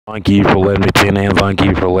Thank you for letting me tune in. Thank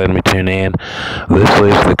you for letting me tune in. This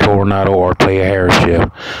is the Coronado Ortega Harris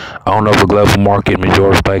Show. Owner of the global market,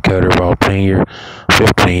 majority stakeholder of all 10-year,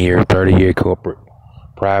 15-year, 30-year corporate,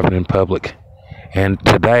 private, and public. And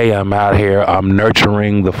today I'm out here, I'm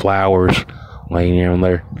nurturing the flowers, ladies and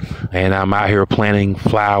gentlemen, and I'm out here planting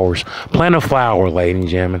flowers. Plant a flower, ladies and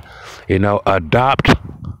gentlemen. You know, adopt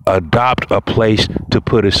a place to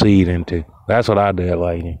put a seed into. That's what I did,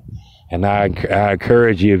 ladies. And I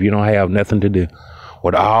encourage you, if you don't have nothing to do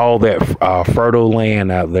with all that fertile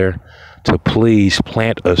land out there, to please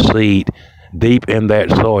plant a seed deep in that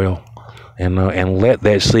soil, and let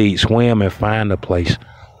that seed swim and find a place.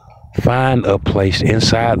 Find a place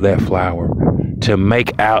inside that flower to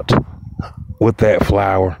make out with that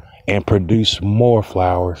flower and produce more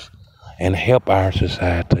flowers and help our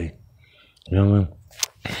society. You know what I mean?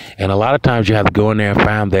 And a lot of times you have to go in there and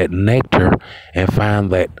find that nectar and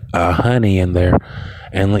find that honey in there.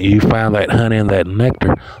 And you find that honey and that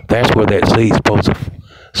nectar. That's where that seed's supposed to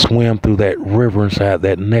swim through that river inside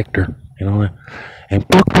that nectar. You know what I mean? And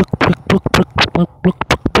pluck, pluck, pluck, pluck, pluck, pluck, pluck,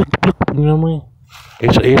 pluck, pluck, pluck, you know what I mean?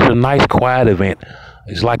 It's a nice quiet event.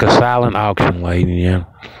 It's like a silent auction, lady.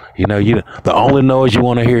 You know, the only noise you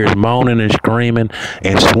want to hear is moaning and screaming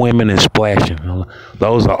and swimming and splashing.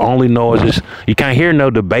 Those are the only noises. You can't hear no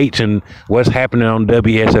debates and what's happening on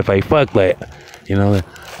WSFA. Fuck that. You know,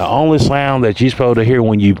 the only sound that you're supposed to hear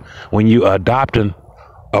when you adopting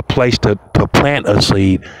a place to plant a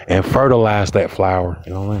seed and fertilize that flower.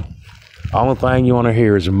 You know what I mean? The only thing you want to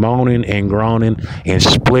hear is moaning and groaning and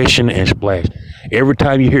splishing and splash. Every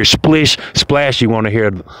time you hear splish, splash, you want to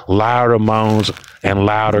hear louder moans and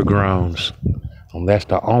louder groans. And that's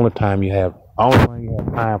the only thing you have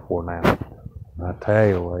time for now. I tell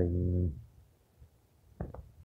you, lady.